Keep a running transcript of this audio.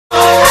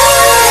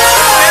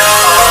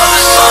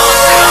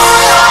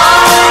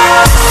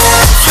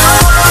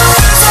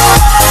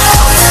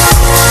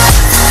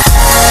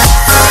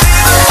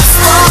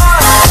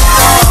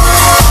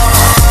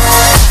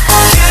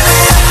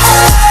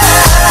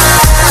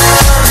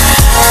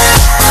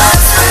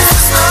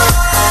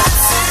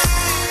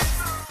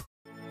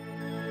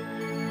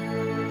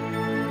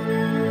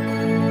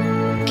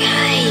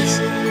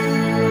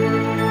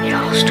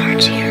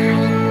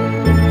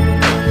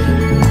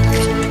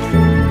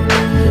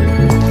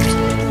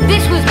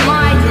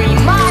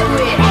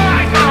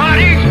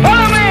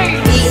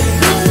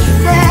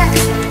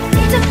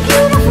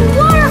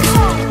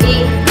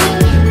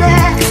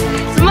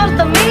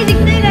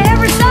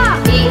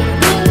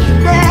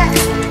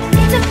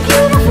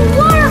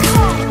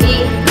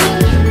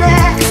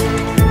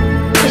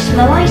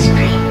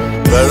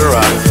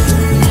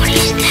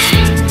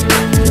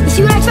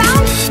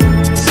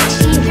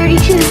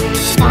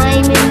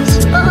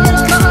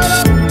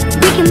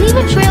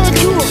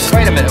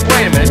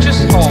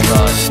Just hold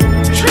on.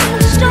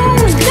 Triple stone,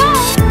 no!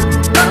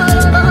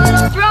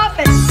 Drop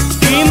it!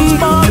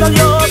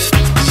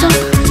 So,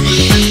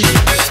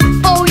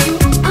 oh, you...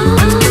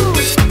 Oh,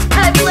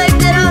 I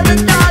blamed it on the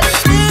dog's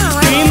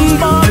family.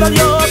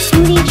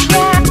 Booty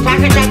trap.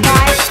 Packer that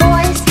guys,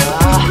 boys.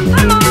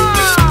 Come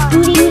on!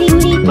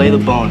 Booty. Play the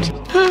bones.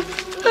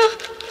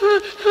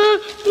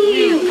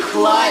 You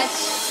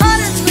klutz.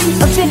 Honestly,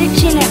 a fitted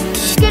chin.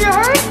 Get her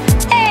hurt?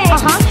 Hey.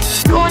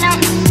 Going out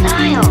in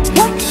style.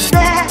 What's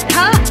that?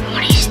 Huh?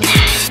 What is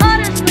that?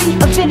 Honestly,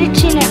 a fitted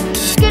chin.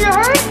 Get her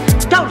hurt?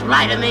 Don't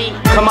lie to me.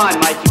 Come on,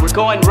 Mikey, we're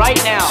going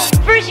right now.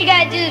 First, you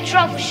gotta do the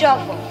truffle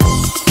shuffle.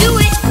 Do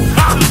it.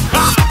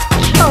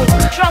 Oh,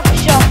 truffle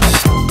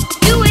shuffle.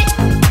 Do it.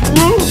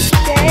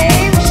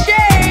 Shame,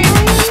 shame.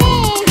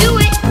 Do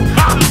it.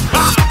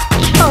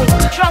 Oh,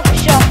 truffle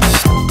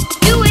shuffle.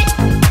 Do it.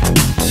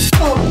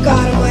 Oh,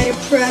 God, am I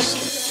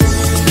impressed?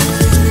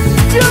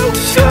 Do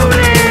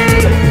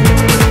Goonies!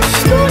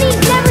 Goonies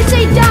never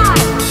say die.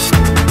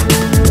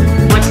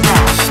 What's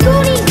that?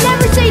 Goonies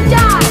never say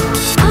die.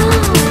 Oh.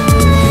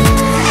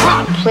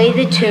 Play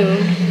the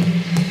tune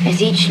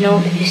as each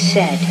note is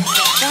said.